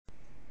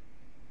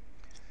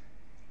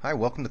Hi,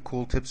 welcome to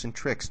Cool Tips and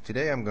Tricks.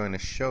 Today I'm going to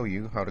show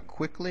you how to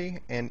quickly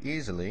and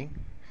easily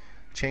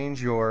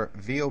change your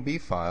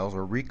VOB files,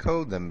 or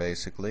recode them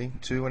basically,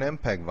 to an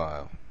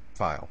MPEG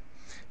file.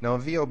 Now a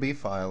VOB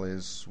file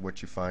is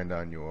what you find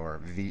on your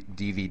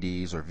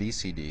DVDs or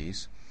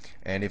VCDs,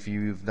 and if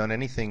you've done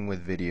anything with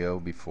video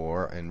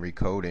before and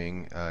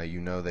recoding, you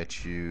know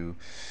that you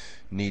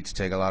need to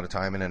take a lot of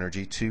time and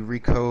energy to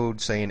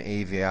recode, say, an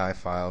AVI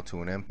file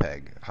to an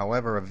MPEG.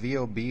 However, a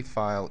VOB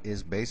file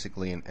is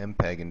basically an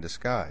MPEG in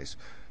disguise.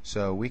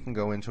 So we can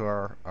go into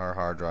our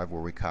hard drive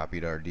where we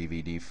copied our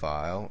DVD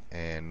file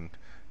and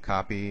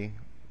copy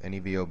any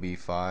VOB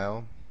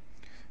file,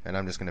 and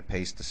I'm just going to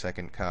paste the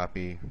second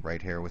copy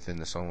right here within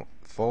this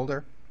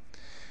folder.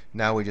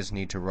 Now we just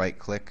need to right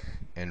click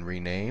and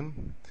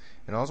rename,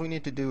 and all we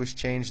need to do is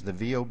change the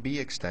VOB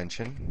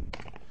extension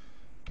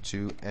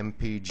to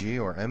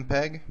MPG or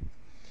MPEG,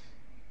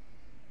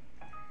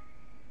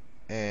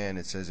 and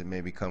it says it may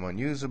become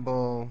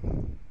unusable,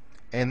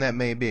 and that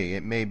may be,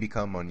 it may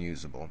become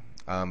unusable,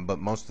 but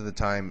most of the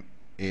time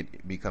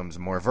it becomes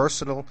more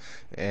versatile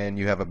and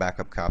you have a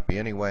backup copy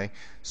anyway,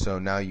 so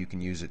now you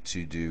can use it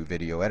to do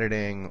video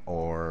editing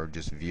or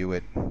just view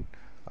it.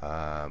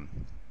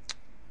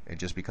 It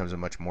just becomes a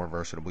much more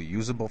versatile,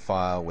 usable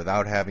file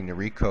without having to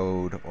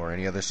recode or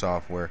any other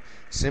software,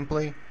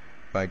 simply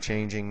by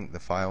changing the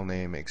file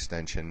name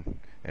extension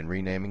and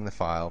renaming the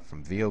file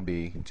from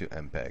VOB to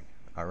MPEG.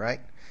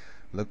 Alright?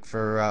 Look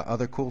for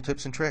other cool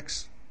tips and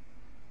tricks.